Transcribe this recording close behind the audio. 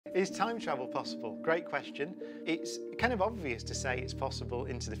Is time travel possible? Great question. It's kind of obvious to say it's possible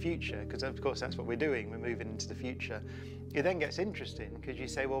into the future, because of course that's what we're doing, we're moving into the future. It then gets interesting because you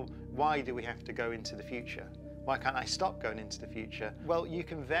say, well, why do we have to go into the future? Why can't I stop going into the future? Well, you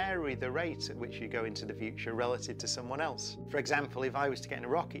can vary the rate at which you go into the future relative to someone else. For example, if I was to get in a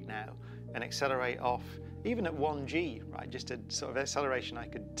rocket now and accelerate off, even at 1g, right, just a sort of acceleration I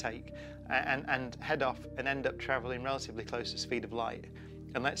could take, and head off and end up traveling relatively close to the speed of light,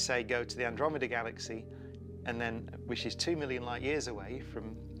 and let's say go to the Andromeda galaxy, and then, which is 2 million light years away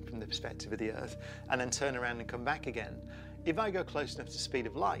from the perspective of the Earth, and then turn around and come back again. If I go close enough to the speed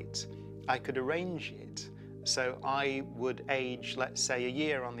of light, I could arrange it so I would age, let's say, a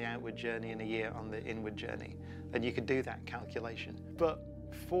year on the outward journey and a year on the inward journey, and you could do that calculation. But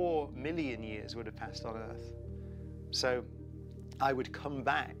 4 million years would have passed on Earth. So I would come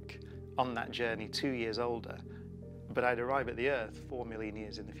back on that journey 2 years older, but I'd arrive at the Earth 4 million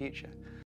years in the future.